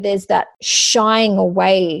there's that shying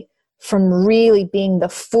away from really being the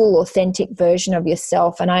full authentic version of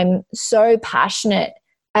yourself. And I'm so passionate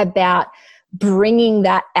about bringing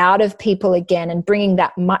that out of people again and bringing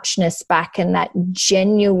that muchness back and that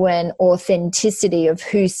genuine authenticity of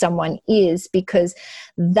who someone is, because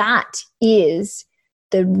that is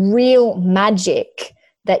the real magic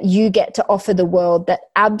that you get to offer the world that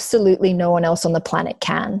absolutely no one else on the planet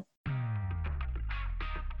can.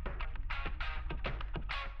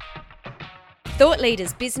 Thought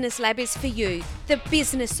Leaders Business Lab is for you, the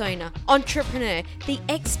business owner, entrepreneur, the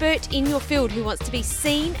expert in your field who wants to be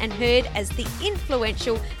seen and heard as the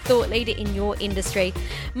influential thought leader in your industry.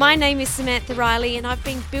 My name is Samantha Riley and I've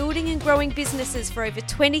been building and growing businesses for over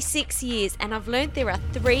 26 years, and I've learned there are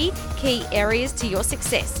 3 key areas to your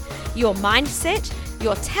success: your mindset,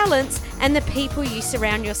 your talents, and the people you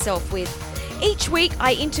surround yourself with. Each week,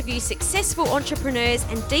 I interview successful entrepreneurs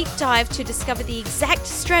and deep dive to discover the exact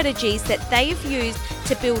strategies that they have used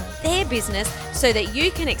to build their business so that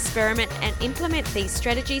you can experiment and implement these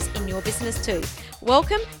strategies in your business too.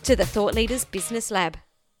 Welcome to the Thought Leaders Business Lab.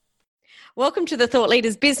 Welcome to the Thought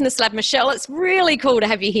Leaders Business Lab, Michelle. It's really cool to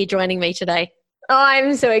have you here joining me today. Oh,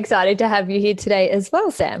 I'm so excited to have you here today as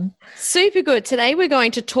well, Sam. Super good. Today, we're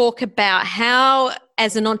going to talk about how,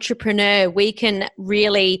 as an entrepreneur, we can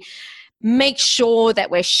really make sure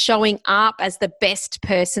that we're showing up as the best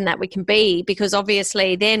person that we can be, because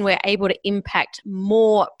obviously then we're able to impact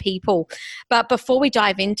more people. But before we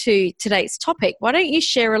dive into today's topic, why don't you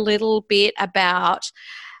share a little bit about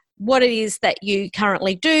what it is that you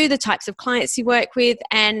currently do, the types of clients you work with,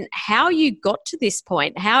 and how you got to this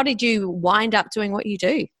point? How did you wind up doing what you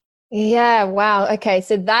do? Yeah, wow. Okay,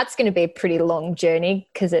 so that's going to be a pretty long journey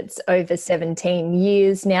because it's over 17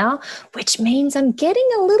 years now, which means I'm getting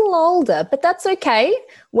a little older, but that's okay.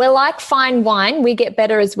 We're like fine wine. We get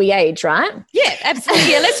better as we age, right? Yeah,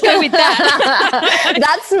 absolutely. Yeah, let's go with that.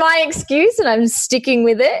 That's my excuse and I'm sticking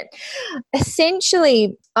with it.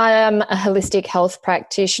 Essentially, I am a holistic health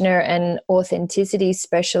practitioner and authenticity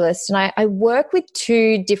specialist, and I work with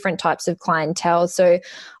 2 different types of clientele. So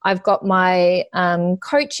I've got my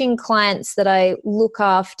coaching clients that I look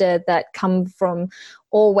after that come from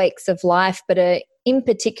all walks of life, but are in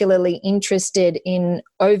particularly interested in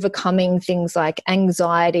overcoming things like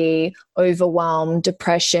anxiety, overwhelm,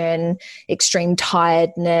 depression, extreme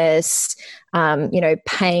tiredness,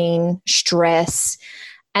 pain, stress.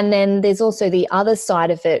 And then there's also the other side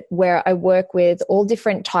of it where I work with all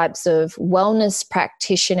different types of wellness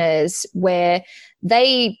practitioners where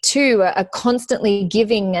they too are constantly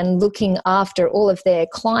giving and looking after all of their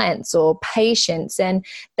clients or patients, and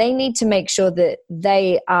they need to make sure that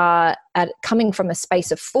they are coming from a space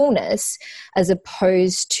of fullness as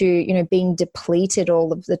opposed to, being depleted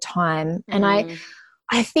all of the time. And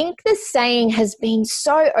I think the saying has been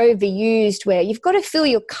so overused where you've got to fill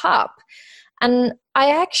your cup. And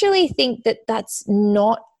I actually think that that's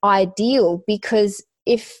not ideal, because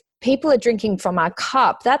if people are drinking from our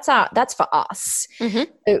cup, that's for us. Mm-hmm.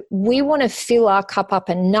 So we want to fill our cup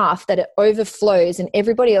up enough that it overflows and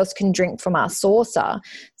everybody else can drink from our saucer.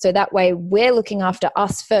 So that way we're looking after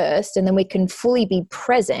us first, and then we can fully be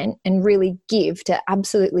present and really give to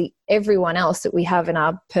absolutely everyone else that we have in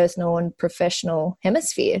our personal and professional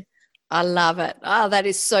hemisphere. I love it. Oh, that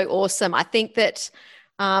is so awesome. I think that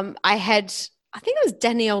I think it was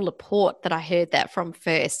Danielle Laporte that I heard that from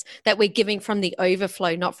first, that we're giving from the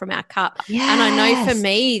overflow, not from our cup. Yes. And I know for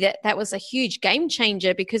me that was a huge game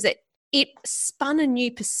changer, because it spun a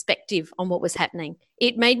new perspective on what was happening.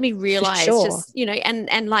 It made me realize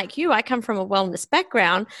and like you, I come from a wellness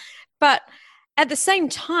background, but at the same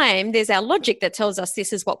time, there's our logic that tells us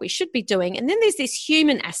this is what we should be doing. And then there's this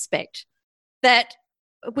human aspect that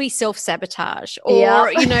we self-sabotage,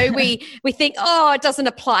 or we think, oh, it doesn't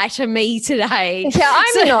apply to me today. Yeah,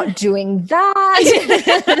 I'm not doing that.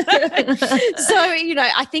 So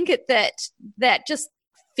I think that just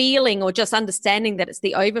feeling or just understanding that it's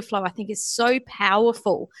the overflow, I think is so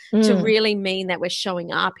powerful to really mean that we're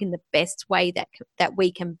showing up in the best way that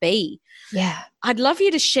we can be. Yeah. I'd love you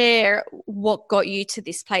to share what got you to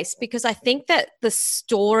this place, because I think that the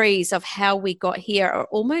stories of how we got here are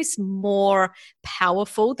almost more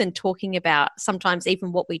powerful than talking about sometimes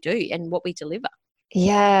even what we do and what we deliver.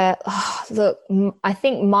 Yeah. Oh, look, I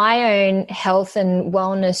think my own health and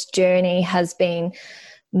wellness journey has been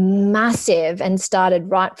massive and started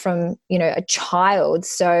right from, a child.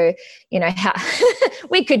 So, how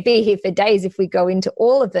we could be here for days if we go into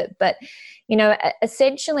all of it. But,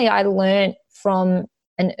 essentially I learned from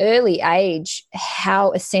an early age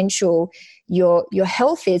how essential your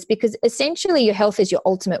health is, because essentially your health is your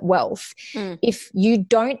ultimate wealth. If you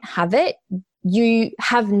don't have it, you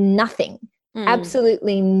have nothing,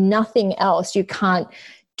 absolutely nothing else. You can't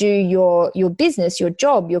do your business, your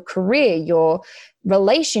job, your career, your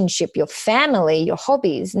relationship, your family, your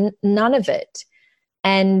hobbies, none of it.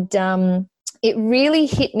 And it really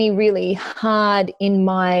hit me really hard in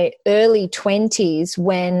my early 20s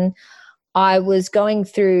when I was going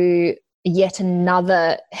through yet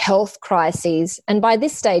another health crisis. And by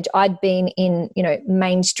this stage, I'd been in,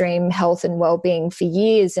 mainstream health and well-being for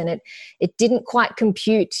years, and it didn't quite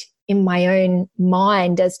compute in my own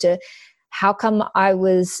mind as to how come I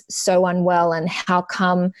was so unwell and how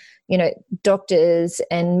come, doctors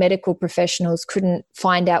and medical professionals couldn't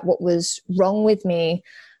find out what was wrong with me.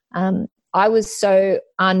 I was so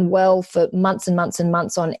unwell for months and months and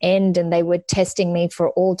months on end, and they were testing me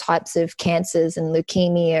for all types of cancers and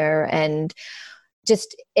leukemia and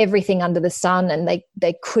just everything under the sun, and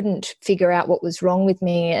they couldn't figure out what was wrong with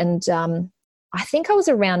me. And I think I was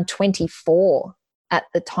around 24 at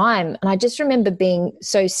the time, and I just remember being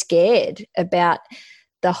so scared about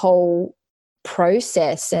the whole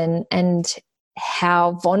process and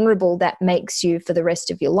how vulnerable that makes you for the rest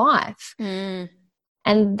of your life.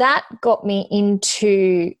 And that got me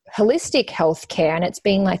into holistic healthcare, and it's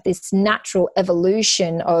been like this natural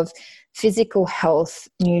evolution of physical health,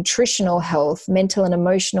 nutritional health, mental and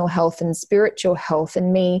emotional health, and spiritual health,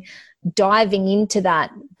 and me diving into that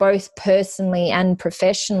both personally and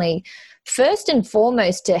professionally, first and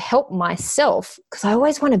foremost to help myself, because I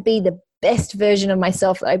always want to be the best version of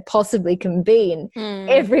myself that I possibly can be in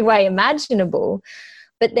every way imaginable,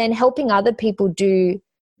 but then helping other people do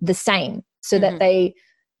the same, so that they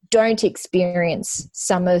don't experience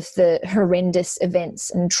some of the horrendous events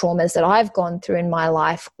and traumas that I've gone through in my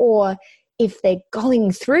life. Or if they're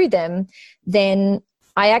going through them, then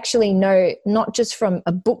I actually know, not just from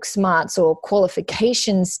a book smarts or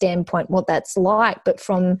qualification standpoint what that's like, but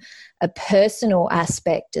from a personal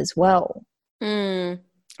aspect as well. I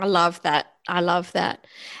love that. I love that.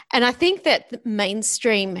 And I think that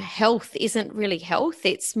mainstream health isn't really health.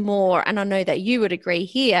 It's more, and I know that you would agree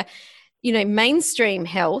here, mainstream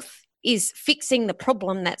health is fixing the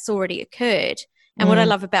problem that's already occurred. And what I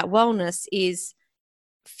love about wellness is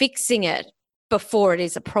fixing it before it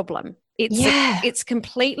is a problem. It's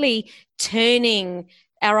completely turning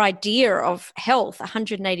our idea of health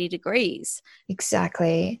 180 degrees.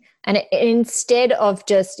 Exactly. And instead of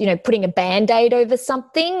just, putting a Band-Aid over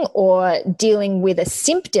something or dealing with a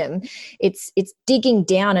symptom, it's digging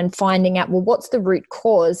down and finding out, well, what's the root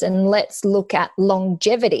cause? And let's look at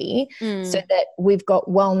longevity so that we've got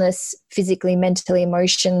wellness physically, mentally,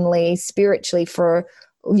 emotionally, spiritually for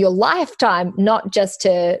your lifetime, not just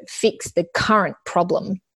to fix the current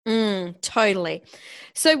problem. Totally.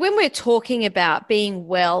 So when we're talking about being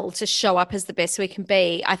well to show up as the best we can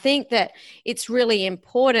be, I think that it's really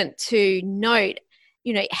important to note,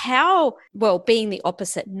 how being the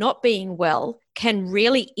opposite, not being well, can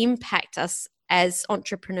really impact us as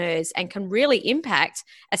entrepreneurs and can really impact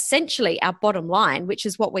essentially our bottom line, which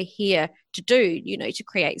is what we're here to do, to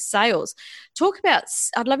create sales.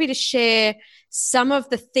 I'd love you to share some of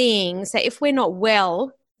the things that if we're not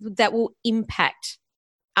well, that will impact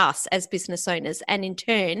us as business owners and in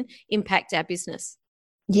turn impact our business.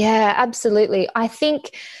 Yeah, absolutely. I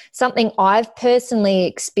think something I've personally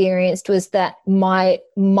experienced was that my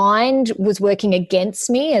mind was working against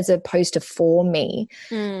me as opposed to for me.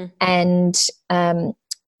 And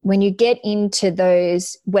when you get into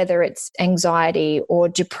those, whether it's anxiety or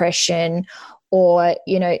depression or,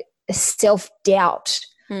 self-doubt,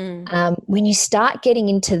 when you start getting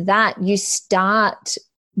into that, you start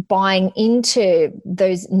buying into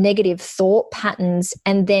those negative thought patterns,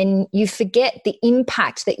 and then you forget the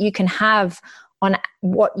impact that you can have on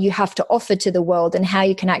what you have to offer to the world and how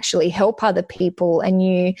you can actually help other people, and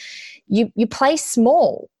you play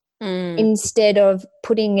small instead of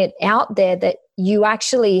putting it out there that you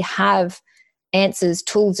actually have answers,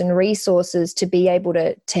 tools and resources to be able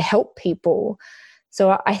to help people.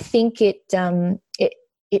 So I think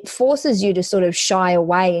it forces you to sort of shy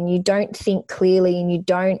away, and you don't think clearly and you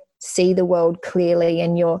don't see the world clearly,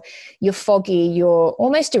 and you're foggy, you're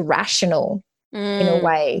almost irrational in a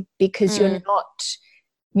way, because you're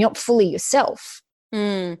not fully yourself.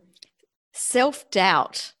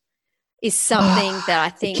 Self-doubt is something that I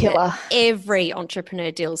think that every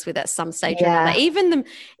entrepreneur deals with at some stage or another.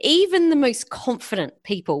 Even the most confident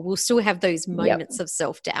people will still have those moments of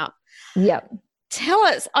self-doubt. Yep. Tell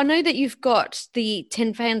us, I know that you've got the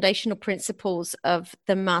 10 foundational principles of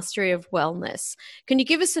the mastery of wellness. Can you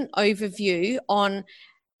give us an overview on,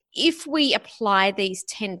 if we apply these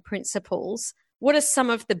 10 principles, what are some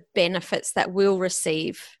of the benefits that we'll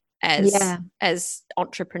receive as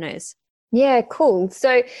entrepreneurs? Yeah, cool.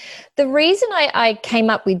 So the reason I came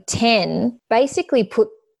up with 10, basically put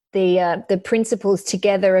the principles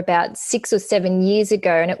together about 6 or 7 years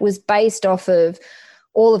ago, and it was based off of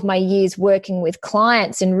all of my years working with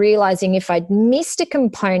clients and realizing if I'd missed a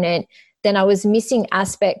component, then I was missing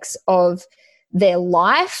aspects of their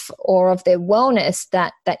life or of their wellness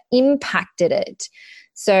that impacted it.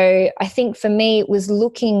 So I think for me, it was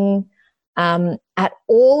looking at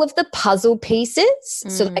all of the puzzle pieces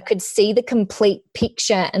so that I could see the complete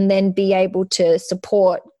picture and then be able to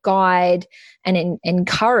support, guide, and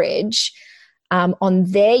encourage on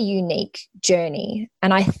their unique journey.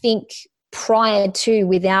 And I think prior to,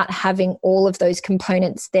 without having all of those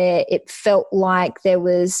components there, it felt like there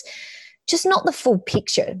was just not the full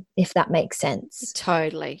picture, if that makes sense.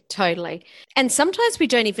 Totally. And sometimes we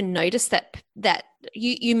don't even notice that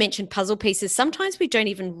you mentioned puzzle pieces. Sometimes we don't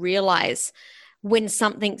even realize when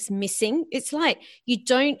something's missing. It's like you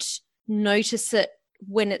don't notice it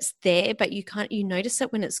when it's there, but you notice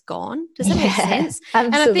it when it's gone. Does that make sense?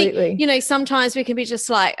 Absolutely. And I think, sometimes we can be just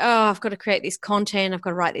like, oh, I've got to create this content. I've got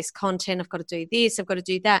to write this content. I've got to do this. I've got to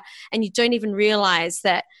do that. And you don't even realize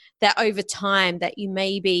that over time that you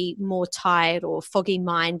may be more tired or foggy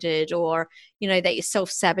minded, or, that you're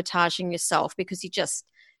self-sabotaging yourself because you just,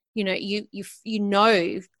 you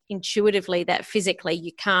know intuitively that physically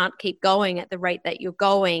you can't keep going at the rate that you're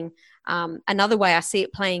going. Another way I see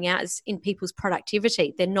it playing out is in people's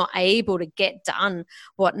productivity. They're not able to get done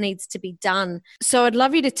what needs to be done. So I'd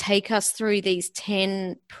love you to take us through these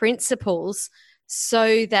 10 principles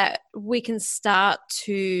so that we can start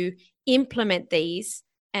to implement these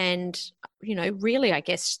and, really, I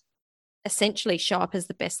guess, essentially show up as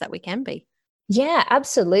the best that we can be. Yeah,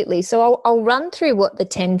 absolutely. So I'll run through what the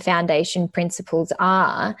 10 foundation principles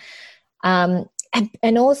are.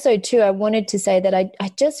 And also too, I wanted to say that I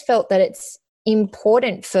just felt that it's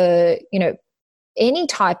important for, any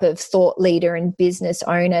type of thought leader and business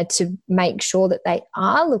owner to make sure that they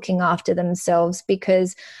are looking after themselves,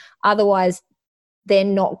 because otherwise they're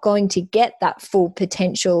not going to get that full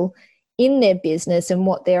potential in their business and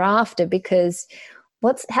what they're after. Because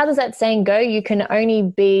how does that saying go? You can only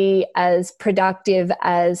be as productive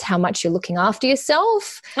as how much you're looking after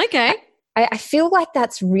yourself. Okay. I feel like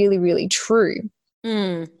that's really, really true.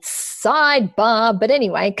 Sidebar, but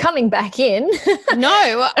anyway, coming back in.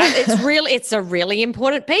 No, it's a really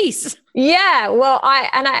important piece. Yeah, well,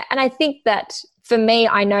 I think that for me,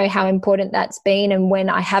 I know how important that's been, and when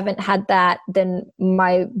I haven't had that, then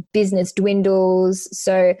my business dwindles.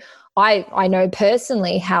 So I know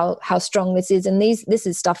personally how strong this is, and this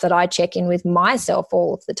is stuff that I check in with myself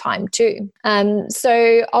all of the time too.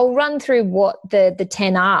 So I'll run through what the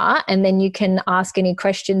 10 are, and then you can ask any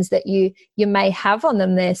questions that you may have on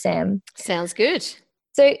them there, Sam. Sounds good.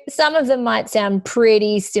 So some of them might sound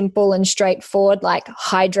pretty simple and straightforward, like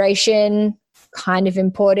hydration. Kind of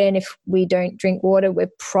important. If we don't drink water, we're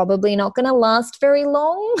probably not going to last very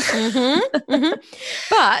long.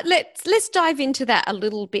 But let's dive into that a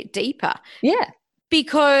little bit deeper. Yeah.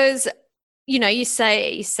 Because, you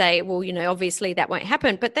say, well, obviously that won't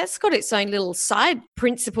happen, but that's got its own little side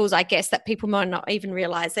principles, I guess, that people might not even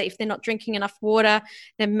realize, that if they're not drinking enough water,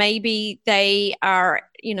 then maybe they are,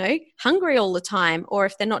 hungry all the time. Or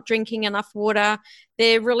if they're not drinking enough water,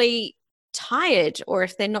 they're really tired, or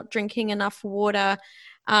if they're not drinking enough water,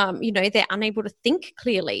 they're unable to think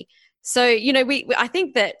clearly. So, I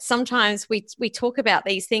think that sometimes we talk about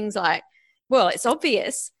these things like, well, it's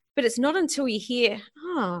obvious, but it's not until you hear,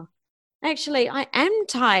 oh, actually, I am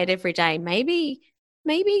tired every day. Maybe,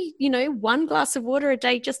 one glass of water a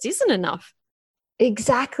day just isn't enough.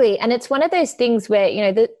 Exactly. And it's one of those things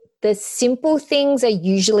where, the simple things are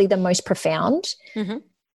usually the most profound.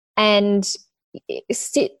 And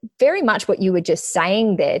it's very much what you were just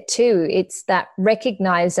saying there too. It's that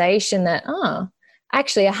recognition that,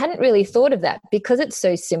 actually, I hadn't really thought of that, because it's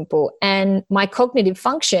so simple and my cognitive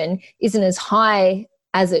function isn't as high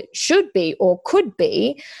as it should be or could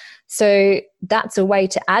be. So that's a way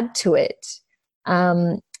to add to it.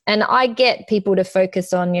 And I get people to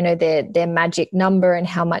focus on, their magic number and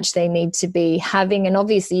how much they need to be having. And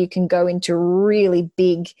obviously you can go into really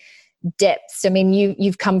big depths. I mean,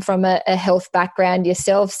 you've come from a health background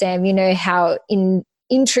yourself, Sam. You know how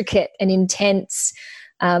intricate and intense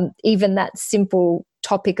even that simple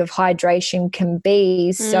topic of hydration can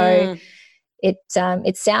be. So it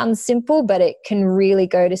sounds simple, but it can really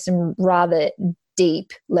go to some rather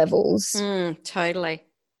deep levels. Totally.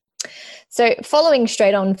 So following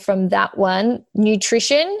straight on from that one,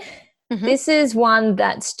 nutrition. This is one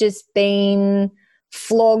that's just been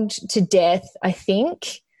flogged to death, I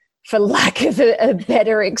think, for lack of a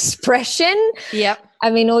better expression. Yep. I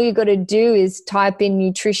mean, all you got to do is type in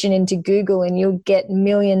nutrition into Google and you'll get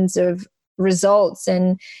millions of results.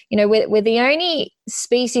 And, we're the only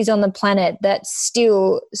species on the planet that's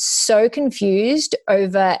still so confused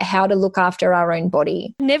over how to look after our own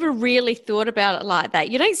body. Never really thought about it like that.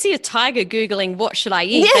 You don't see a tiger Googling, what should I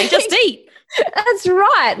eat? They just eat. That's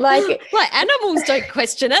right. Like animals don't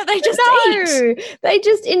question it. They just eat. They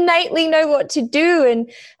just innately know what to do.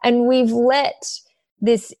 And we've let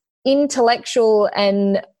this intellectual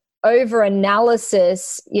and over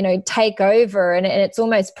analysis, take over, and it's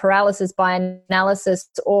almost paralysis by analysis,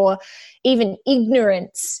 or even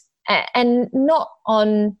ignorance, and not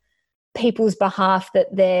on people's behalf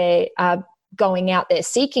that they're going out there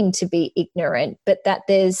seeking to be ignorant, but that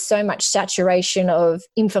there's so much saturation of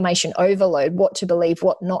information overload, what to believe,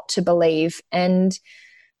 what not to believe. And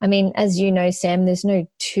I mean, as you know, Sam, there's no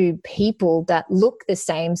two people that look the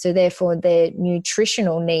same. So therefore their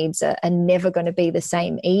nutritional needs are never going to be the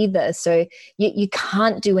same either. So you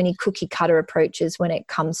can't do any cookie cutter approaches when it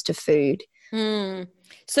comes to food.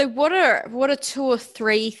 So what are 2 or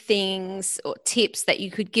 3 things or tips that you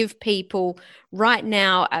could give people right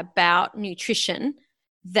now about nutrition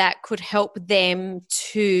that could help them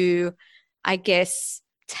to, I guess,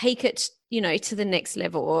 take it, to the next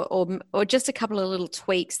level, or just a couple of little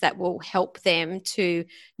tweaks that will help them to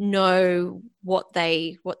know what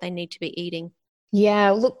they need to be eating?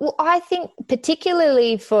 Yeah, look, well, I think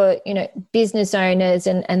particularly for, business owners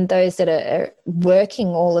and those that are working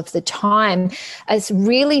all of the time, a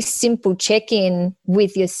really simple check-in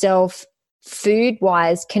with yourself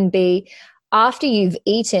food-wise can be, after you've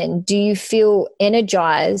eaten, do you feel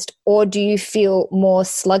energized or do you feel more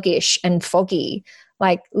sluggish and foggy?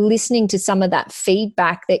 Like listening to some of that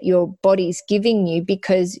feedback that your body's giving you,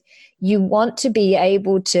 because you want to be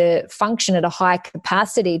able to function at a high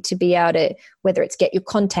capacity to be able to, whether it's get your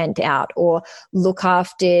content out or look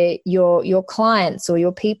after your clients or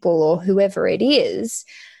your people or whoever it is.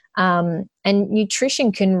 And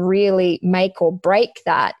nutrition can really make or break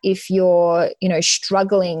that if you're,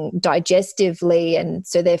 struggling digestively, and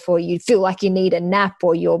so therefore you feel like you need a nap,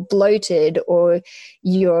 or you're bloated, or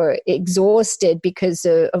you're exhausted because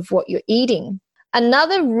of what you're eating.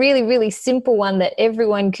 Another really, really simple one that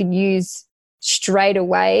everyone could use straight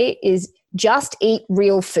away is just eat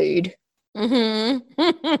real food.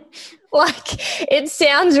 Mm-hmm. Like, it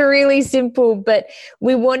sounds really simple, but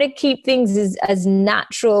we want to keep things as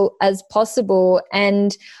natural as possible.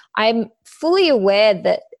 And I'm fully aware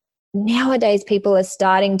that nowadays people are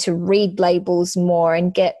starting to read labels more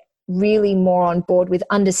and get really more on board with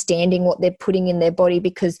understanding what they're putting in their body,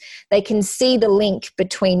 because they can see the link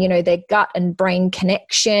between, their gut and brain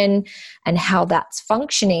connection and how that's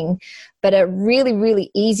functioning. But a really, really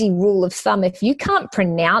easy rule of thumb, if you can't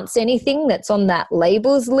pronounce anything that's on that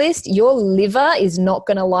labels list, your liver is not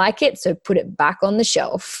going to like it. So put it back on the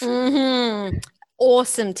shelf. Mm-hmm.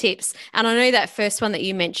 Awesome tips. And I know that first one that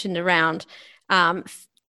you mentioned around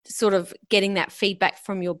sort of getting that feedback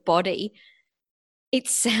from your body, it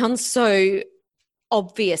sounds so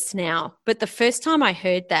obvious now, but the first time I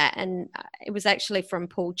heard that, and it was actually from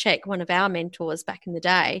Paul Chek, one of our mentors back in the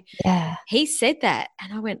day, he said that,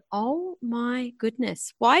 and I went, oh my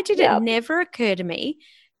goodness, why did it never occur to me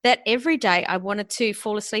that every day I wanted to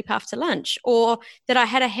fall asleep after lunch, or that I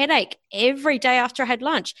had a headache every day after I had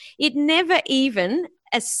lunch? It never even,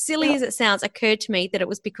 as silly as it sounds, occurred to me that it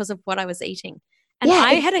was because of what I was eating. And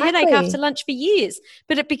I had a headache after lunch for years,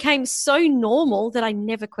 but it became so normal that I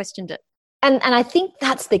never questioned it. And I think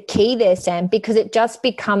that's the key there, Sam, because it just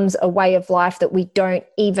becomes a way of life that we don't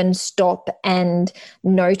even stop and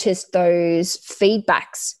notice those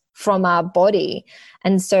feedbacks from our body.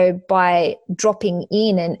 And so by dropping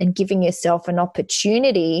in and giving yourself an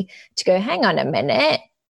opportunity to go, hang on a minute,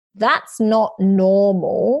 that's not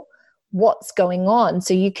normal. What's going on?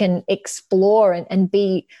 So you can explore and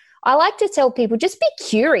be, I like to tell people, just be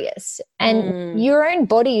curious, and your own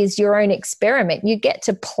body is your own experiment. You get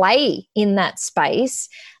to play in that space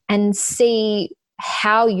and see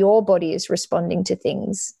how your body is responding to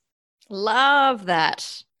things. Love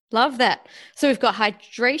that. Love that. So we've got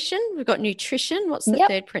hydration, we've got nutrition. What's the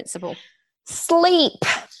third principle? Sleep.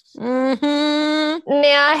 Mm-hmm.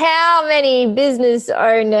 Now, how many business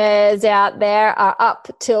owners out there are up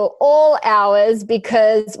till all hours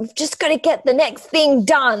because we've just got to get the next thing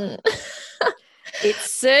done?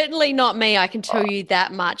 It's certainly not me, I can tell you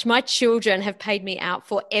that much. My children have paid me out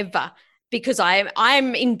forever because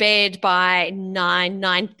I'm in bed by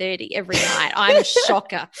 9:30 every night. I'm a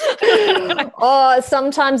shocker.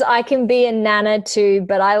 Sometimes I can be a nana too,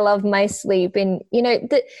 but I love my sleep. And,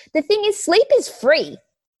 the thing is, sleep is free.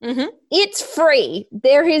 It's free.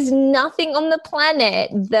 There is nothing on the planet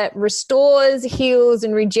that restores, heals,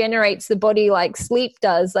 and regenerates the body like sleep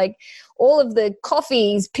does. Like all of the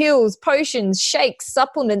coffees, pills, potions, shakes,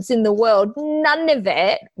 supplements in the world, none of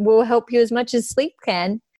it will help you as much as sleep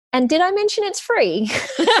can. And did I mention it's free?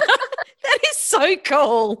 That is so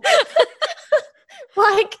cool.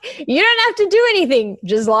 Like, you don't have to do anything.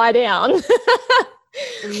 Just lie down.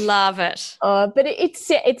 Love it. But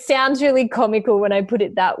it sounds really comical when I put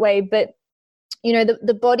it that way. But, you know,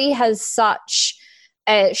 the body has such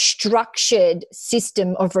a structured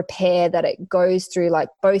system of repair that it goes through, like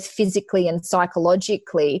both physically and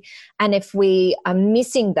psychologically. And if we are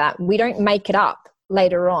missing that, we don't make it up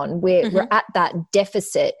later on. We're at that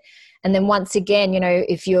deficit. And then once again, you know,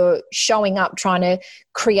 if you're showing up trying to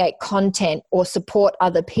create content or support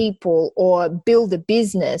other people or build a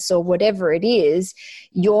business or whatever it is,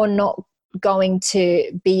 you're not going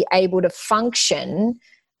to be able to function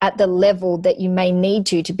at the level that you may need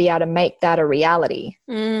to be able to make that a reality.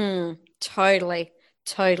 Totally.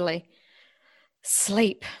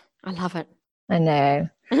 Sleep. I love it. I know.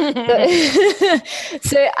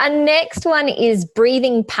 So our next one is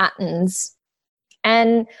breathing patterns.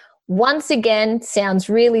 And once again, sounds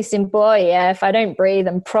really simple. Oh, yeah, if I don't breathe,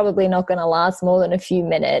 I'm probably not going to last more than a few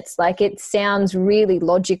minutes. Like, it sounds really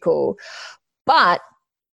logical. But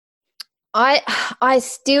I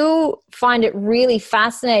still find it really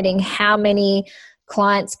fascinating how many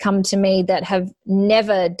clients come to me that have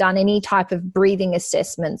never done any type of breathing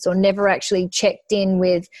assessments or never actually checked in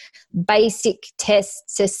with basic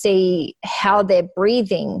tests to see how they're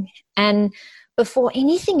breathing. And before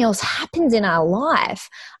anything else happens in our life,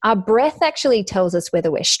 our breath actually tells us whether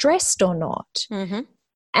we're stressed or not.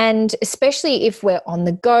 And especially if we're on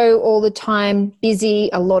the go all the time, busy,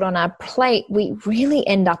 a lot on our plate, we really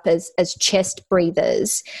end up as chest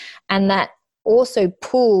breathers. And that also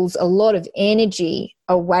pulls a lot of energy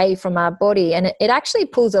away from our body. And it actually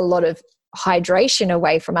pulls a lot of hydration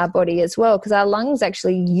away from our body as well, because our lungs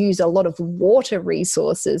actually use a lot of water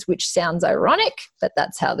resources, which sounds ironic, but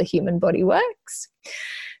that's how the human body works.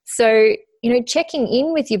 So, you know, checking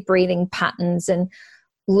in with your breathing patterns and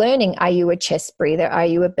learning, are you a chest breather? Are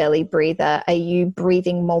you a belly breather? Are you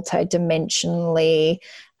breathing multidimensionally?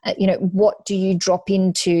 You know, what do you drop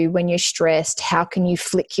into when you're stressed? How can you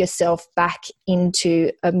flick yourself back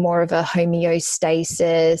into a more of a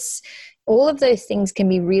homeostasis? All of those things can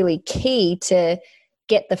be really key to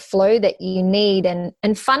get the flow that you need. And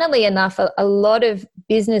funnily enough, a lot of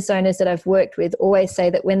business owners that I've worked with always say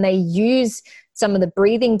that when they use some of the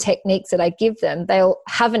breathing techniques that I give them, they'll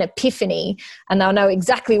have an epiphany and they'll know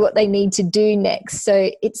exactly what they need to do next.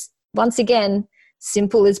 So it's, once again,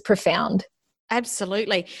 simple is profound.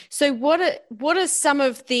 Absolutely. So what are some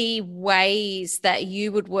of the ways that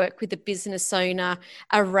you would work with a business owner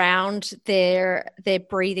around their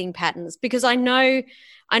breathing patterns? Because I know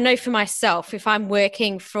for myself, if I'm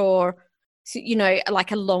working for, you know,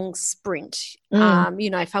 like a long sprint, you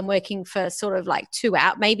know, if I'm working for sort of like 2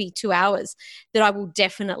 hours, maybe 2 hours, that I will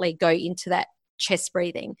definitely go into that chest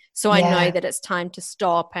breathing. So I know that it's time to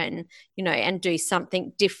stop and, you know, and do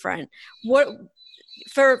something different. What,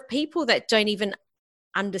 for people that don't even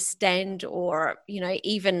understand or, you know,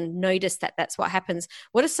 even notice that that's what happens,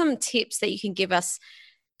 what are some tips that you can give us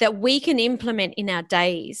that we can implement in our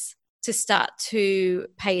days to start to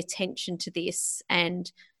pay attention to this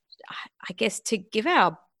and, I guess, to give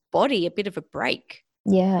our body a bit of a break?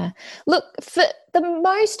 Yeah. Look, for the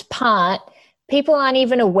most part, people aren't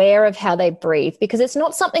even aware of how they breathe because it's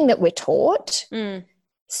not something that we're taught.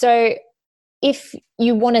 So if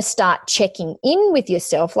you want to start checking in with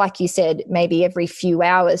yourself, like you said, maybe every few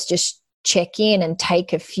hours, just check in and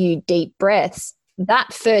take a few deep breaths.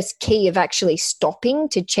 That first key of actually stopping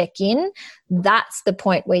to check in, that's the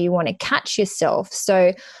point where you want to catch yourself.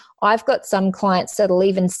 So I've got some clients that'll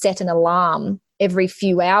even set an alarm every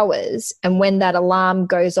few hours. And when that alarm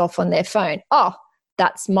goes off on their phone, oh,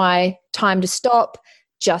 that's my time to stop.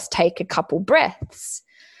 Just take a couple breaths.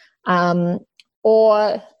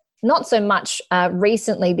 Or not so much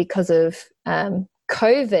recently because of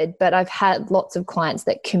COVID, but I've had lots of clients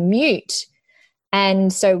that commute.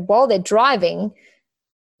 And so while they're driving,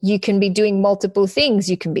 you can be doing multiple things.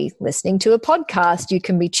 You can be listening to a podcast. You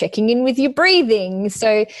can be checking in with your breathing.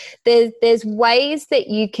 So there's ways that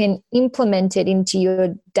you can implement it into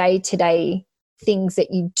your day-to-day things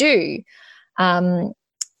that you do.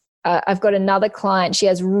 I've got another client. She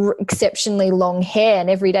has exceptionally long hair,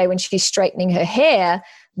 and every day when she's straightening her hair,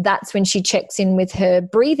 that's when she checks in with her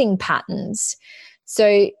breathing patterns.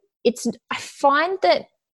 So I find that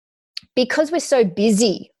because we're so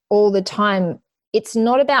busy all the time, it's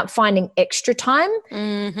not about finding extra time.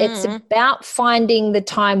 It's about finding the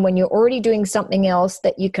time when you're already doing something else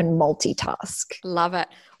that you can multitask. Love it.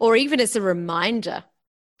 Or even as a reminder.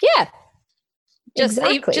 Yeah.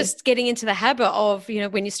 Just getting into the habit of,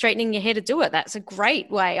 when you're straightening your hair to do it. That's a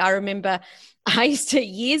great way. I remember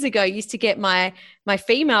years ago, used to get my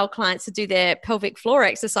female clients to do their pelvic floor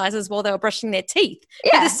exercises while they were brushing their teeth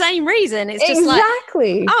for the same reason. It's just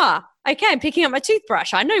exactly. Okay, I'm picking up my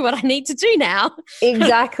toothbrush. I know what I need to do now.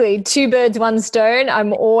 Exactly. 2 birds, 1 stone.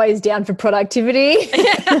 I'm always down for productivity.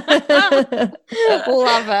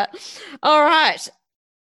 Love it. All right.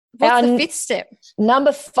 What's the 5th step?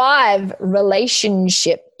 Number 5,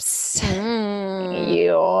 relationships.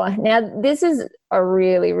 Yeah. Now, this is a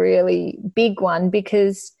really, really big one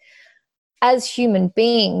because as human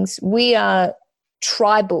beings, we are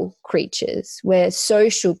tribal creatures. We're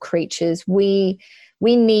social creatures. We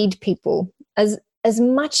need people. As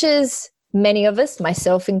much as many of us,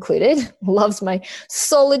 myself included, loves my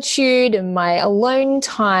solitude and my alone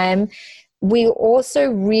time, we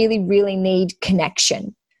also really, really need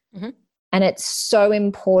connection. And it's so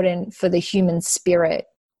important for the human spirit.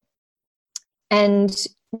 And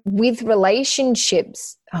with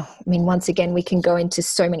relationships, once again, we can go into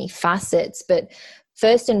so many facets, but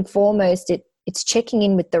first and foremost, it's checking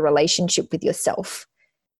in with the relationship with yourself.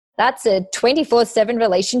 That's a 24/7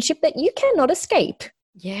 relationship that you cannot escape.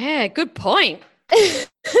 Yeah, good point. Good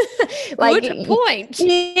point.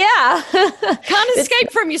 Yeah. Can't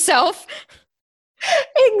escape from yourself.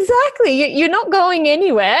 Exactly. You're not going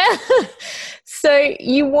anywhere. So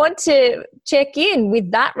you want to check in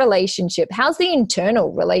with that relationship. How's the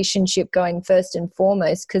internal relationship going first and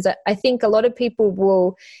foremost? Because I think a lot of people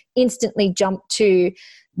will instantly jump to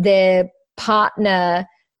their partner,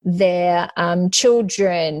 their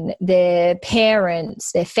children, their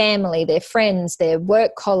parents, their family, their friends, their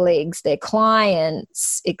work colleagues, their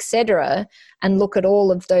clients, etc., and look at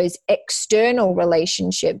all of those external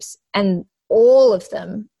relationships. And all of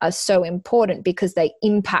them are so important because they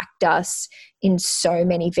impact us in so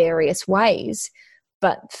many various ways.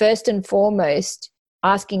 But first and foremost,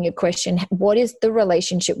 asking your question, what is the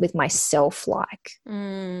relationship with myself like?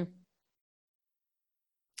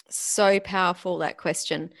 So powerful, that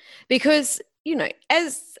question, because,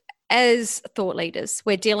 as thought leaders,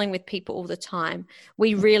 we're dealing with people all the time.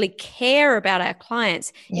 We really care about our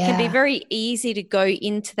clients. It can be very easy to go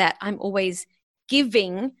into that. I'm always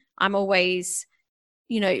giving. I'm always,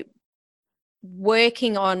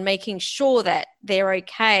 working on making sure that they're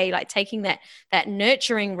okay, like taking that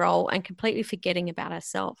nurturing role and completely forgetting about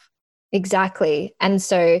ourselves. Exactly. And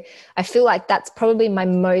so I feel like that's probably my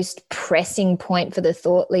most pressing point for the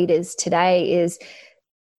thought leaders today is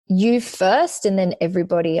you first and then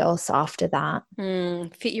everybody else after that.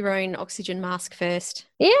 Fit your own oxygen mask first.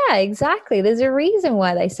 Yeah, exactly. There's a reason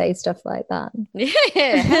why they say stuff like that.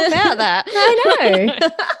 Yeah, how about that? I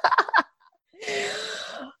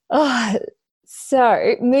know.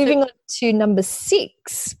 So moving on to number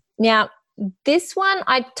 6. Now, this one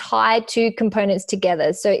I tie 2 components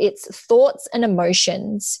together. So it's thoughts and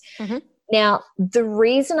emotions. Now, the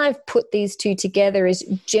reason I've put these 2 together is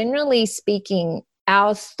generally speaking,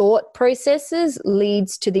 our thought processes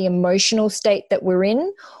leads to the emotional state that we're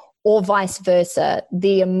in, or vice versa.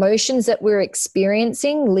 The emotions that we're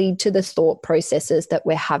experiencing lead to the thought processes that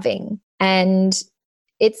we're having. And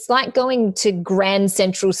it's like going to Grand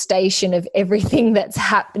Central Station of everything that's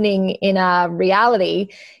happening in our reality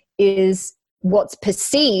is what's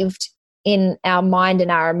perceived in our mind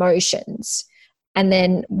and our emotions. And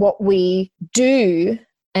then what we do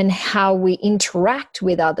and how we interact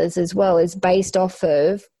with others as well is based off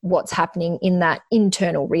of what's happening in that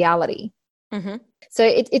internal reality. So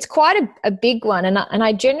it's quite a big one. And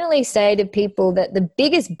I generally say to people that the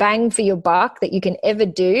biggest bang for your buck that you can ever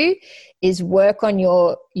do is work on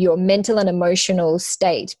your mental and emotional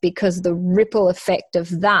state, because the ripple effect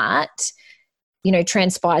of that,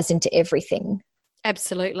 transpires into everything.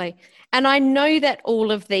 Absolutely. And I know that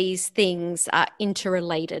all of these things are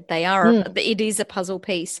interrelated. They are, it is a puzzle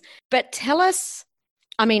piece. But tell us,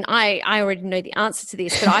 I already know the answer to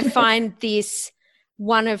this, but I find this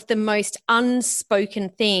one of the most unspoken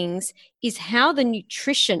things is how the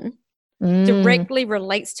nutrition directly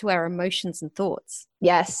relates to our emotions and thoughts.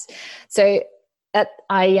 Yes. So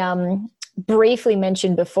I briefly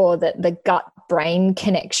mentioned before that the gut-brain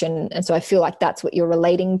connection, and so I feel like that's what you're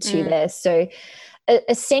relating to there. So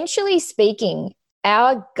essentially speaking,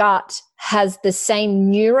 our gut has the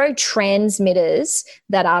same neurotransmitters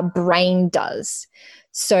that our brain does.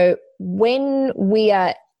 So when we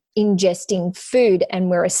are ingesting food and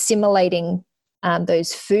we're assimilating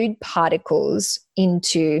those food particles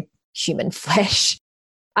into human flesh.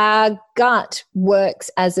 Our gut works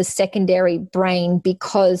as a secondary brain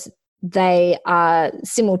because they are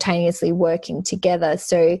simultaneously working together.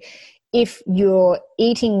 So if you're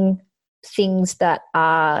eating things that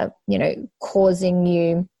are, causing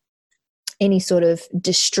you any sort of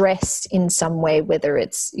distress in some way, whether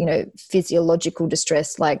it's, physiological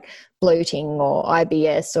distress like bloating or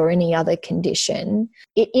IBS or any other condition,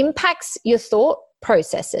 it impacts your thought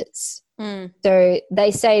processes. So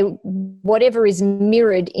they say whatever is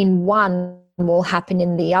mirrored in one will happen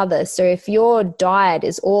in the other. So if your diet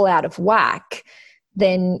is all out of whack,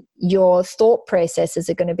 then your thought processes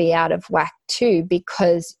are going to be out of whack too,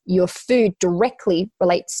 because your food directly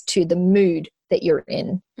relates to the mood that you're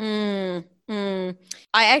in.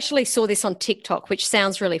 I actually saw this on TikTok, which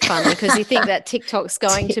sounds really fun because you think that TikTok's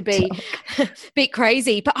going to be a bit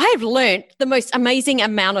crazy. But I have learned the most amazing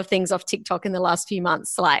amount of things off TikTok in the last few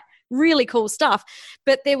months, like really cool stuff.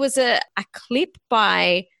 But there was a clip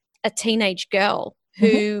by a teenage girl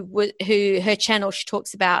who her channel, she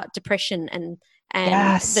talks about depression and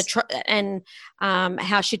yes.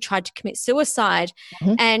 How she tried to commit suicide.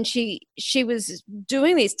 And she was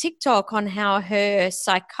doing this TikTok on how her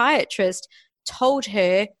psychiatrist told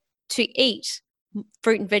her to eat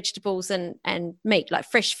fruit and vegetables and meat, like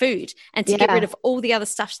fresh food, and to get rid of all the other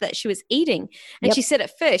stuff that she was eating. And she said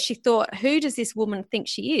at first she thought, who does this woman think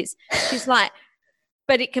she is? She's like,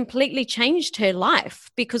 but it completely changed her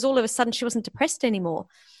life because all of a sudden she wasn't depressed anymore.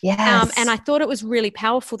 Yes. And I thought it was really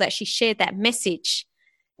powerful that she shared that message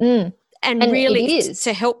and really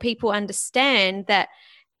to help people understand that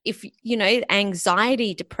if,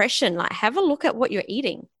 anxiety, depression, like have a look at what you're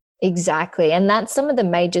eating. Exactly. And that's some of the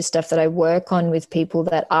major stuff that I work on with people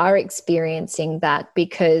that are experiencing that,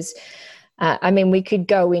 because we could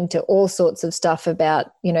go into all sorts of stuff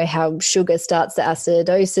about, how sugar starts the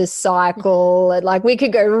acidosis cycle. And like we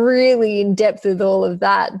could go really in depth with all of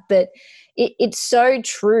that, but it's so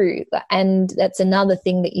true. And that's another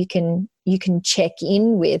thing that you can check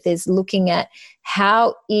in with, is looking at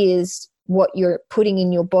how is what you're putting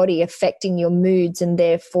in your body affecting your moods and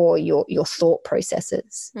therefore your thought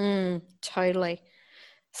processes. Totally.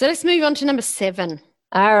 So let's move on to number 7.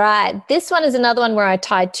 All right. This one is another one where I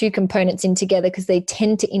tied 2 components in together because they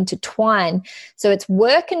tend to intertwine. So it's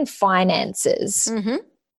work and finances.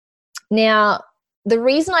 Now, the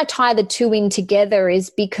reason I tie the 2 in together is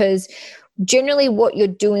because generally what you're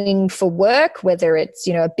doing for work, whether it's,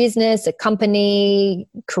 a business, a company,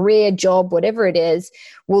 career, job, whatever it is,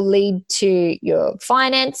 will lead to your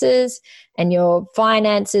finances, and your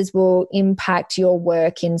finances will impact your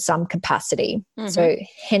work in some capacity. So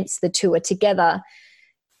hence the 2 are together.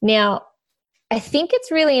 Now, I think it's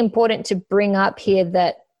really important to bring up here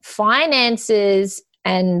that finances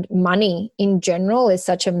and money in general is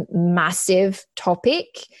such a massive topic.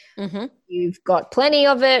 You've got plenty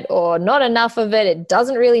of it or not enough of it. It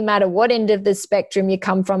doesn't really matter what end of the spectrum you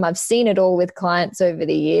come from. I've seen it all with clients over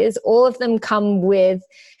the years. All of them come with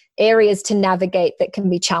areas to navigate that can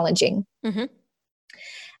be challenging.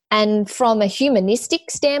 And from a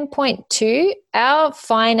humanistic standpoint too, our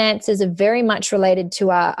finances are very much related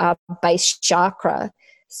to our base chakra.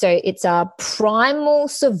 So it's our primal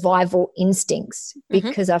survival instincts,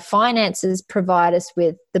 because our finances provide us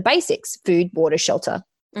with the basics: food, water, shelter.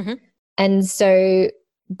 And so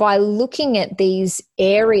by looking at these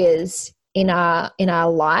areas in our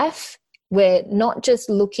life, we're not just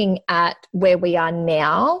looking at where we are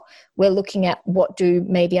now, we're looking at what do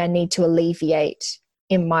maybe I need to alleviate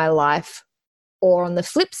in my life. Or on the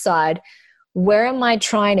flip side, where am I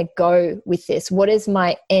trying to go with this? What is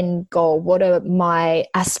my end goal? What are my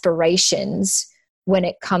aspirations when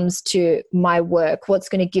it comes to my work? What's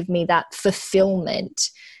going to give me that fulfillment?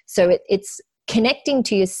 So it's connecting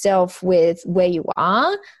to yourself with where you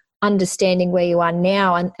are, understanding where you are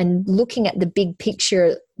now, and looking at the big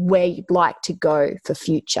picture where you'd like to go for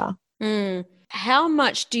future. How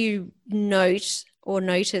much do you notice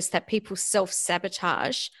that people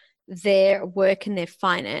self-sabotage their work and their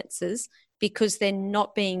finances because they're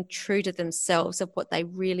not being true to themselves of what they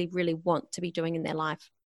really, really want to be doing in their life?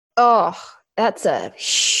 Oh, that's a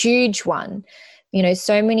huge one.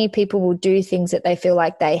 So many people will do things that they feel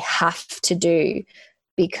like they have to do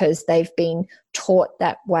because they've been taught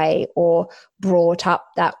that way or brought up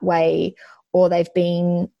that way, or they've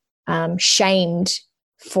been shamed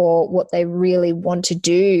for what they really want to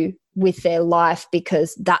do with their life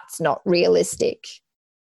because that's not realistic.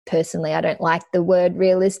 personally, I don't like the word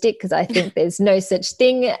realistic because I think there's no such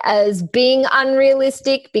thing as being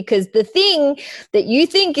unrealistic, because the thing that you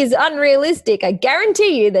think is unrealistic, I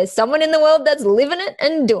guarantee you there's someone in the world that's living it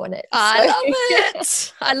and doing it. I love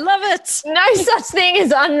it. I love it. No such thing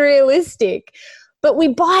as unrealistic. But we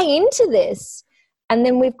buy into this, and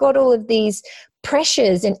then we've got all of these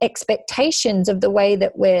pressures and expectations of the way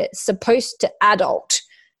that we're supposed to adult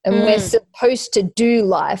and we're supposed to do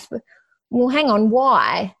life. Well, hang on,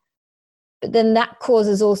 why? But then that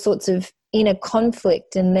causes all sorts of inner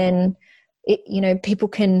conflict, and then people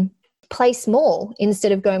can play small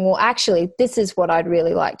instead of going, well, actually, this is what I'd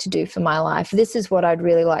really like to do for my life. This is what I'd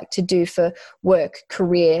really like to do for work,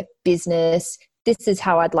 career, business. This is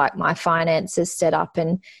how I'd like my finances set up,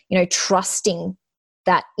 and, trusting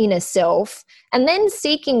that inner self, and then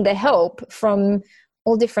seeking the help from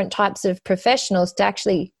all different types of professionals to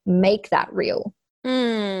actually make that real.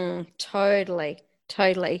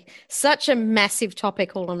 Totally. Such a massive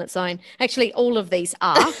topic all on its own. Actually, all of these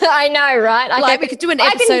are. I know, right? We could do an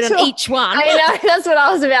episode on each one. I know, that's what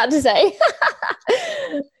I was about to say.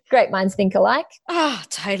 Great minds think alike.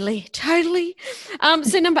 Totally.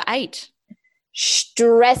 So number 8.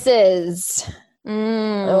 Stresses.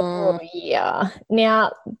 Oh, yeah.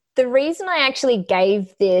 Now, the reason I actually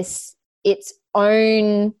gave this its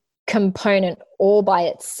own component all by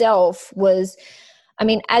itself was,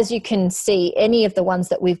 as you can see, any of the ones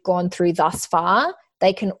that we've gone through thus far,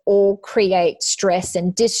 they can all create stress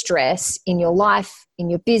and distress in your life, in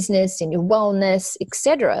your business, in your wellness,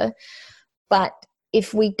 etc. But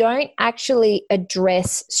if we don't actually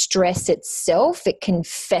address stress itself, it can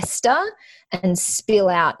fester and spill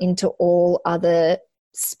out into all other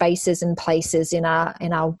spaces and places in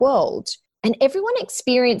our world. And everyone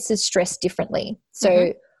experiences stress differently.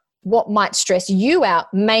 So what might stress you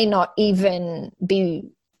out may not even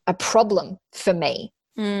be a problem for me.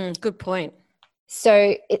 Good point.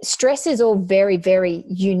 So stress is all very, very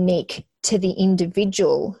unique to the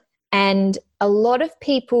individual. And a lot of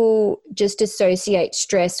people just associate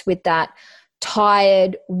stress with that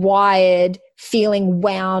tired, wired, feeling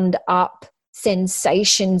wound up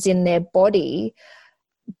sensations in their body.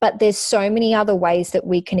 But there's so many other ways that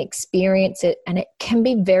we can experience it, and it can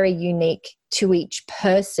be very unique to each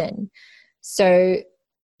person. So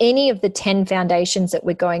any of the 10 foundations that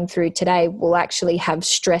we're going through today will actually have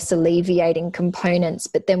stress alleviating components,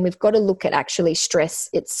 but then we've got to look at actually stress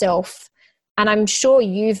itself. And I'm sure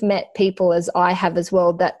you've met people, as I have as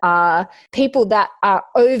well, that are people that are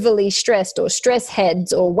overly stressed, or stress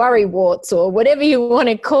heads, or worry warts, or whatever you want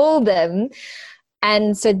to call them.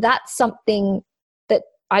 And so that's something that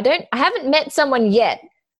I haven't met someone yet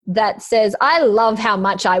that says, I love how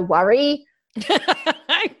much I worry.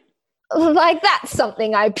 Like, that's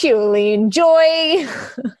something I purely enjoy.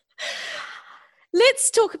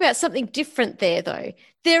 Let's talk about something different there, though.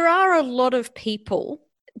 There are a lot of people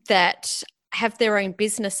that have their own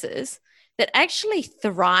businesses that actually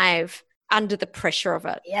thrive under the pressure of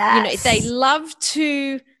it. Yes. They love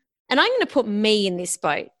to, and I'm going to put me in this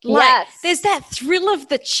boat. There's that thrill of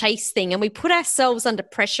the chase thing, and we put ourselves under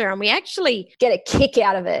pressure, and we actually get a kick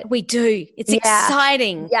out of it. We do. It's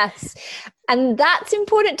exciting. Yes. And that's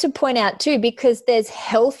important to point out too, because there's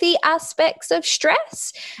healthy aspects of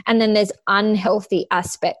stress, and then there's unhealthy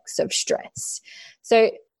aspects of stress.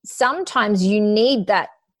 So sometimes you need that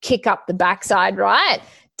kick up the backside, right,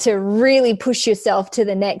 to really push yourself to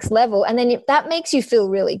the next level. And then that makes you feel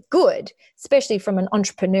really good, especially from an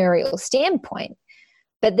entrepreneurial standpoint.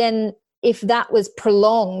 But then if that was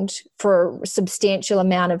prolonged for a substantial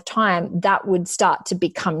amount of time, that would start to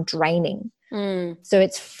become draining. So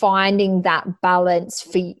it's finding that balance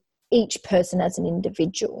for each person as an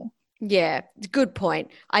individual. Yeah, good point.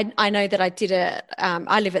 I know that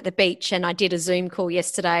I live at the beach, and I did a Zoom call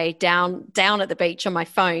yesterday down at the beach on my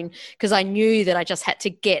phone, because I knew that I just had to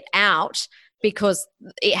get out because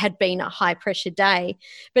it had been a high pressure day.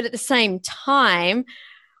 But at the same time,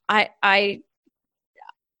 I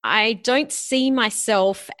don't see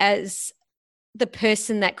myself as the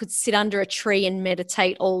person that could sit under a tree and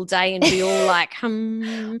meditate all day and be all like, I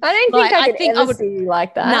don't think I would see you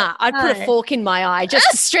like that. Nah, I'd put a fork in my eye just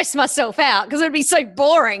to stress myself out, because it would be so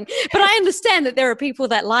boring. But I understand that there are people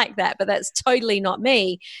that like that, but that's totally not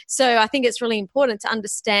me. So I think it's really important to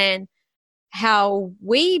understand how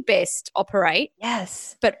we best operate.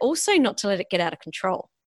 Yes. But also not to let it get out of control.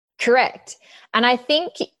 Correct. And I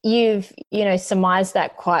think you've, surmised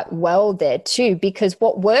that quite well there too, because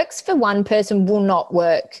what works for one person will not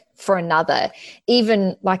work for another.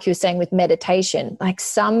 Even like you were saying with meditation, like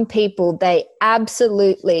some people, they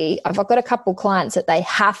absolutely, I've got a couple clients that they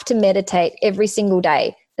have to meditate every single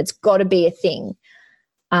day. It's got to be a thing.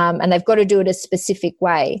 and they've got to do it a specific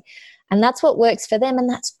way. And that's what works for them, and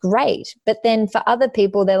that's great. But then for other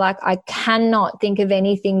people, they're like, I cannot think of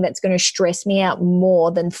anything that's going to stress me out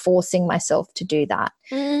more than forcing myself to do that.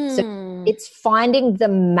 So it's finding the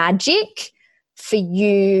magic for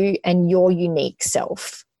you and your unique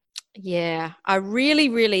self. Yeah, I really,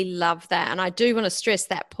 really love that. And I do want to stress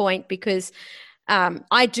that point because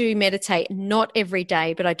I do meditate, not every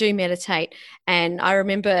day, but I do meditate. And I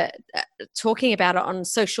remember talking about it on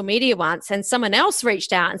social media once, and someone else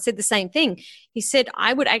reached out and said the same thing. He said,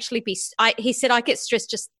 I would actually he said, I get stressed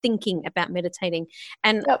just thinking about meditating.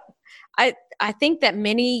 And Yep. I think that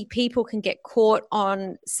many people can get caught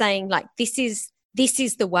on saying like, this is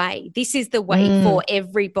the way. This is the way for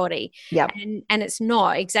everybody. Yep. And it's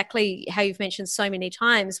not exactly how you've mentioned so many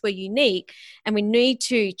times. We're unique, and we need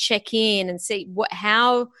to check in and see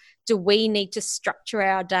how do we need to structure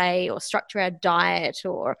our day or structure our diet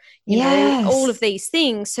or, you know, all of these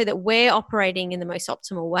things so that we're operating in the most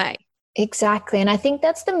optimal way. Exactly. And I think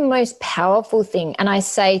that's the most powerful thing. And I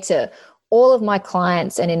say to all of my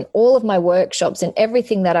clients and in all of my workshops and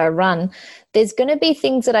everything that I run, there's going to be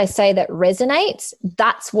things that I say that resonates.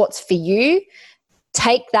 That's what's for you.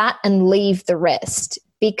 Take that and leave the rest,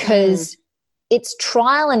 because it's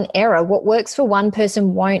trial and error. What works for one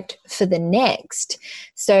person won't for the next.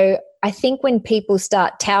 So I think when people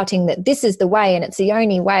start touting that this is the way and it's the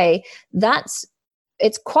only way,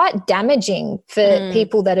 it's quite damaging for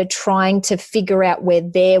people that are trying to figure out where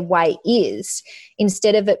their way is,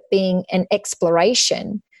 instead of it being an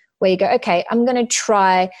exploration where you go, okay, I'm going to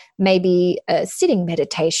try maybe a sitting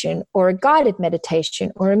meditation or a guided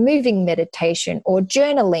meditation or a moving meditation or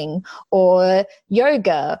journaling or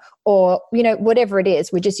yoga or, you know, whatever it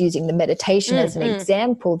is. We're just using the meditation as an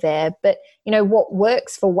example there. But, you know, what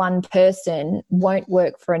works for one person won't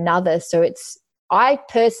work for another. So I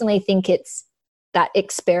personally think it's that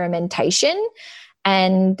experimentation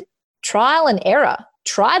and trial and error.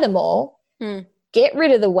 Try them all. Get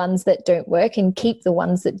rid of the ones that don't work and keep the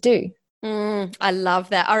ones that do. I love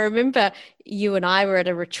that. I remember you and I were at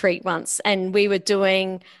a retreat once, and we were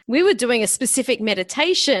doing a specific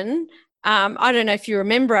meditation. I don't know if you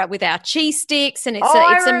remember it, with our chi sticks, and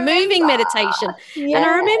it's a moving meditation. Yes. And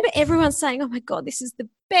I remember everyone saying, "Oh my God, this is the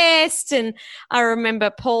best." And I remember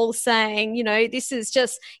Paul saying, you know, this is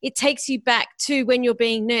just, it takes you back to when you're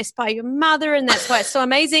being nursed by your mother, and that's why it's so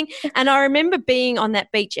amazing. And I remember being on that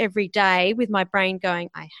beach every day with my brain going,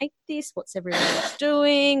 I hate this. What's everyone else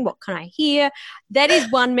doing? What can I hear? That is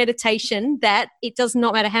one meditation that it does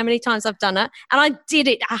not matter how many times I've done it. And I did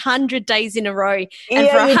it 100 days in a row. And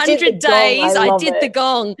for 100 days, I did the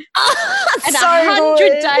gong. And so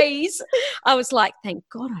 100 days, I was like, thank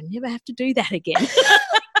God I never have to do that again.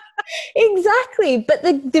 Exactly. But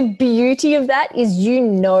the beauty of that is, you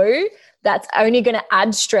know, that's only going to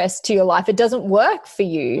add stress to your life. It doesn't work for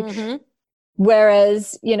you.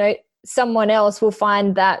 Whereas, you know, someone else will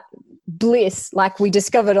find that bliss, like we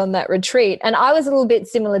discovered on that retreat. And I was a little bit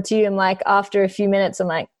similar to you. I'm like, after a few minutes, I'm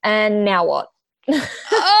like, and now what?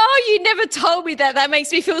 Oh, you never told me that. That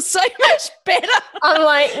makes me feel so much better. I'm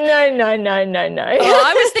like, no. Oh,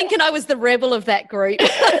 I was thinking I was the rebel of that group.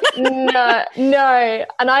 No.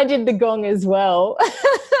 And I did the gong as well.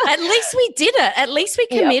 At least we did it. At least we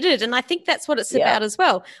committed. Yep. And I think that's what it's about as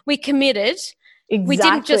well. We committed. Exactly. We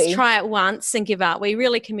didn't just try it once and give up. We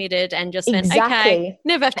really committed and just went, okay,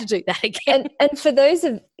 never have to do that again. And for those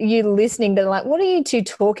of you listening that are like, what are you two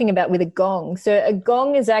talking about with a gong? So a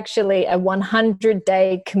gong is actually a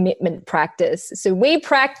 100-day commitment practice. So we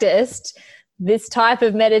practiced this type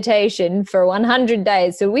of meditation for 100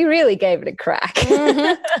 days. So we really gave it a crack.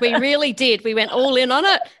 We really did. We went all in on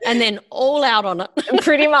it and then all out on it.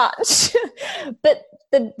 Pretty much. But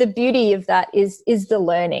the beauty of that is the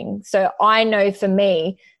learning. So I know for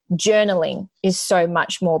me, journaling is so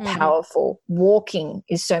much more powerful. Walking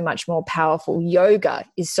is so much more powerful. Yoga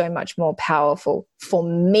is so much more powerful for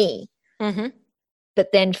me.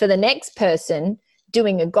 But then for the next person,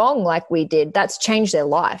 doing a gong like we did, that's changed their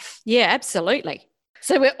life. Yeah, absolutely.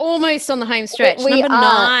 So we're almost on the home stretch. Number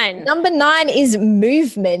 9. Number 9 is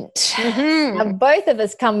movement. Now, both of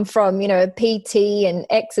us come from, you know, a PT and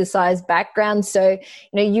exercise background. So, you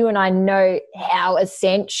know, you and I know how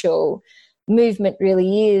essential movement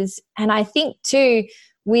really is. And I think too,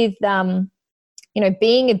 with, you know,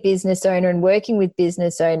 being a business owner and working with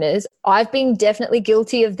business owners, I've been definitely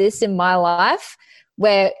guilty of this in my life,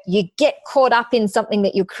 where you get caught up in something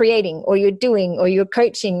that you're creating or you're doing or you're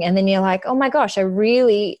coaching, and then you're like, oh my gosh, I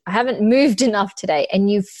haven't moved enough today, and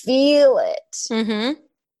you feel it.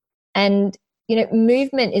 And, you know,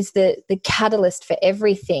 movement is the catalyst for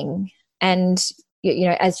everything. And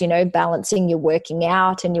as you know, balancing your working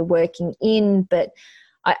out and your working in. But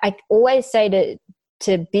I always say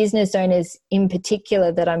to business owners in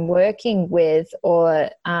particular that I'm working with, or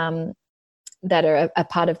that are a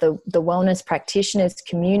part of the wellness practitioners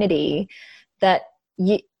community, that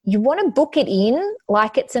you want to book it in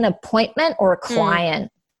like it's an appointment or a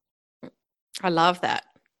client. I love that.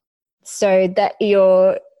 So that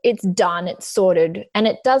it's done, it's sorted, and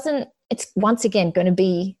it's once again going to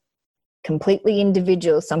be completely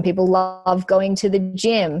individual. Some people love going to the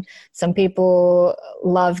gym. Some people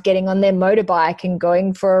love getting on their motorbike and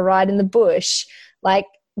going for a ride in the bush. Like,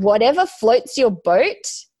 whatever floats your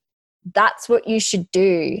boat, that's what you should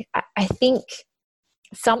do. I think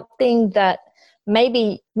something that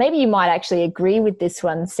maybe you might actually agree with this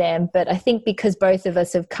one, Sam, but I think because both of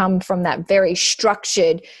us have come from that very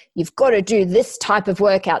structured, you've got to do this type of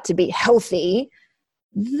workout to be healthy,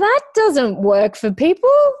 that doesn't work for people.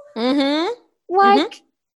 Movement's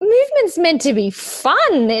meant to be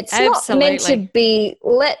fun. It's not meant to be,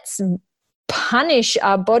 let's punish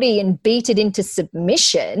our body and beat it into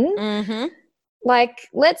submission. Like,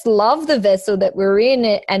 let's love the vessel that we're in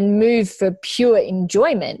and move for pure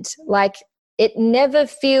enjoyment. Like, it never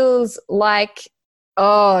feels like,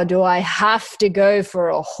 oh, do I have to go for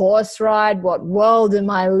a horse ride? What world am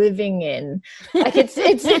I living in? Like,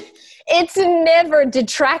 it's never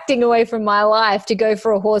detracting away from my life to go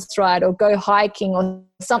for a horse ride or go hiking or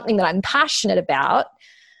something that I'm passionate about.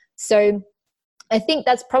 So I think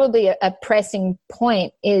that's probably a pressing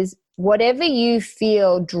point, is whatever you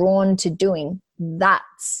feel drawn to doing,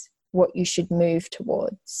 that's what you should move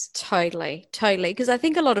towards. Totally. Because I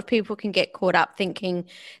think a lot of people can get caught up thinking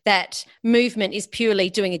that movement is purely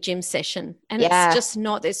doing a gym session. And it's just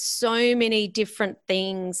not. There's so many different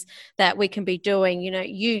things that we can be doing.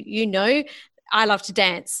 You know, I love to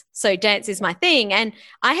dance. So dance is my thing. And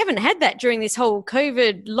I haven't had that during this whole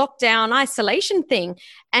COVID lockdown isolation thing.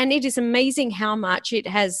 And it is amazing how much it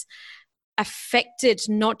has affected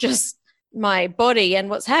not just my body and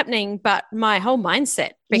what's happening, but my whole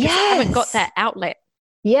mindset, because I haven't got that outlet.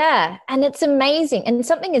 Yeah. And it's amazing. And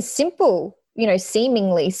something as simple,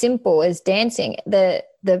 seemingly simple as dancing, the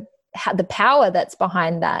power that's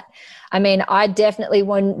behind that. I mean, I definitely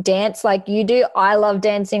won't dance like you do. I love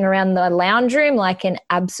dancing around the lounge room like an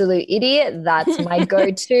absolute idiot. That's my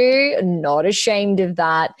go-to. Not ashamed of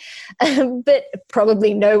that, but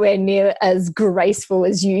probably nowhere near as graceful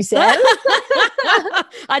as you, Sam.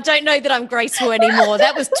 I don't know that I'm graceful anymore.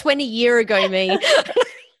 That was 20 years ago me.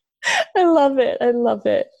 I love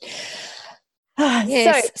it.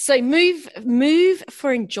 Yes. So move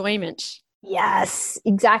for enjoyment. Yes,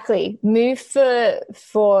 exactly. Move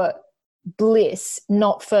for bliss,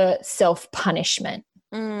 not for self-punishment.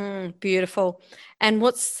 Beautiful. And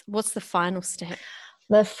what's the final step?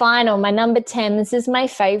 My number 10, this is my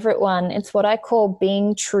favorite one. It's what I call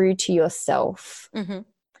being true to yourself.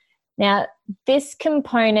 Now, this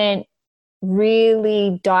component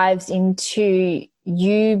really dives into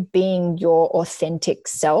you being your authentic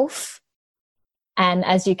self. And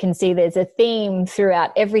as you can see, there's a theme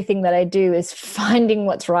throughout everything that I do, is finding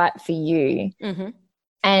what's right for you.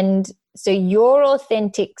 And so your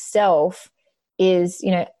authentic self is,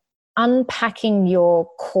 unpacking your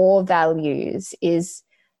core values, is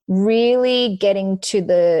really getting to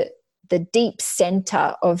the deep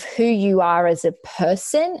center of who you are as a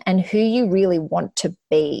person and who you really want to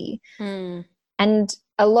be. And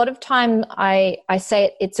a lot of time I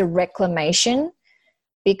say it's a reclamation,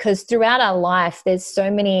 because throughout our life, there's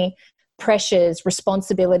so many pressures,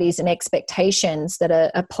 responsibilities, and expectations that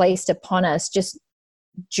are placed upon us just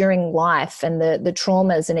during life, and the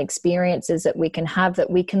traumas and experiences that we can have,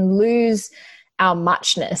 that we can lose our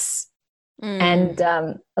muchness. And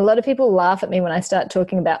a lot of people laugh at me when I start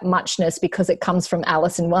talking about muchness, because it comes from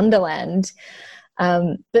Alice in Wonderland.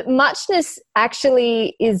 But muchness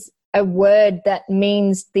actually is a word that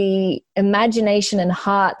means the imagination and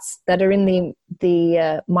hearts that are in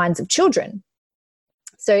the minds of children.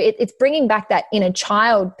 So it's bringing back that inner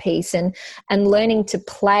child piece and learning to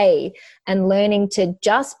play and learning to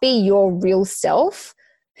just be your real self,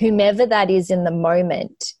 whomever that is in the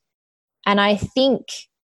moment. And I think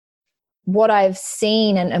what I've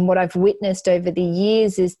seen and what I've witnessed over the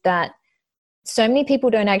years is that so many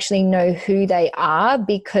people don't actually know who they are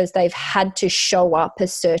because they've had to show up a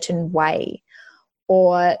certain way,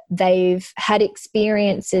 or they've had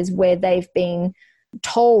experiences where they've been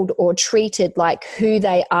told or treated like who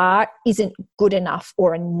they are isn't good enough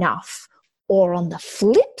or enough, Or on the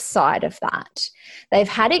flip side of that, they've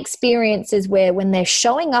had experiences where when they're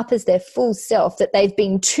showing up as their full self, that they've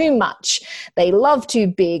been too much, they love too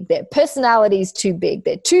big, their personality is too big,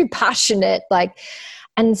 they're too passionate,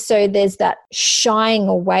 and so there's that shying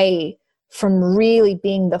away from really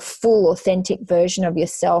being the full authentic version of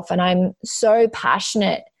yourself. And I'm so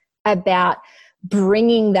passionate about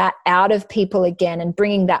bringing that out of people again and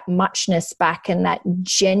bringing that muchness back and that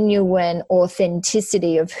genuine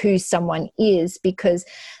authenticity of who someone is, because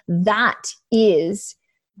that is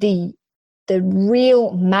the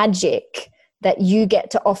real magic that you get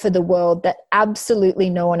to offer the world that absolutely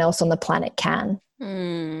no one else on the planet can.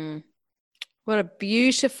 What a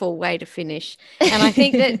beautiful way to finish. And I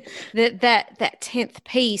think that 10th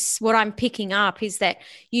piece, what I'm picking up is that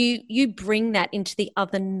you bring that into the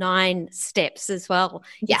other 9 steps as well.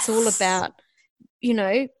 Yes. It's all about,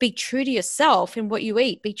 be true to yourself in what you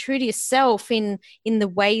eat. Be true to yourself in the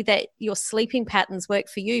way that your sleeping patterns work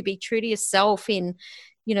for you. Be true to yourself in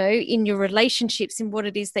your relationships, in what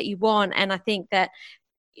it is that you want. And I think that,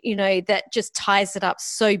 that just ties it up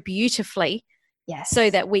so beautifully. Yes. So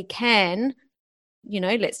that we can,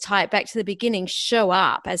 let's tie it back to the beginning, show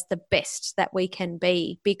up as the best that we can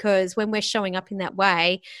be. Because when we're showing up in that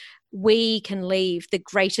way, we can leave the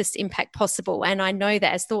greatest impact possible. And I know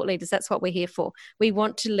that as thought leaders, that's what we're here for. We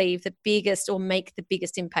want to leave the biggest or make the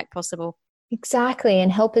biggest impact possible. Exactly.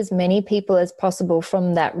 And help as many people as possible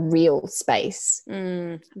from that real space.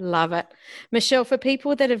 Love it. Michelle, for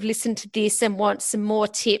people that have listened to this and want some more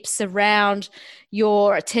tips around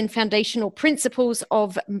your 10 foundational principles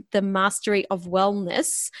of the mastery of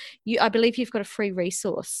wellness, I believe you've got a free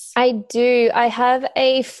resource. I do. I have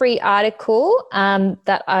a free article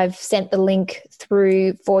that I've sent the link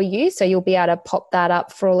through for you. So you'll be able to pop that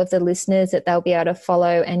up for all of the listeners, that they'll be able to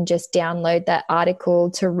follow and just download that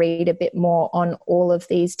article to read a bit more on all of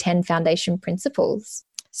these 10 foundation principles.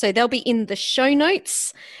 So they'll be in the show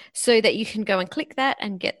notes so that you can go and click that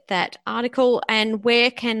and get that article. And where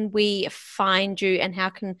can we find you, and how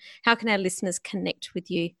can our listeners connect with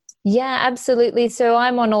you? Yeah, absolutely. So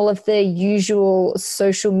I'm on all of the usual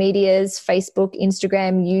social medias, Facebook,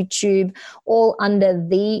 Instagram, YouTube, all under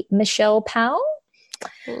the Michelle Powell.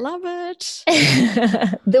 Love it.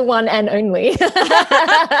 The one and only.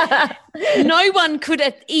 No one could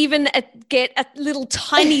even get a little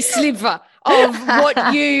tiny sliver of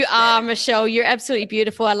what you are, Michelle. You're absolutely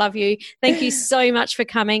beautiful. I love you. Thank you so much for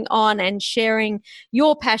coming on and sharing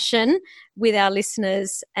your passion with our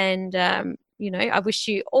listeners. And, I wish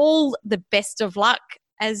you all the best of luck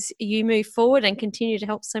as you move forward and continue to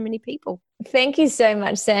help so many people. Thank you so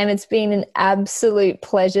much, Sam. It's been an absolute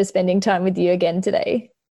pleasure spending time with you again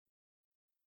today.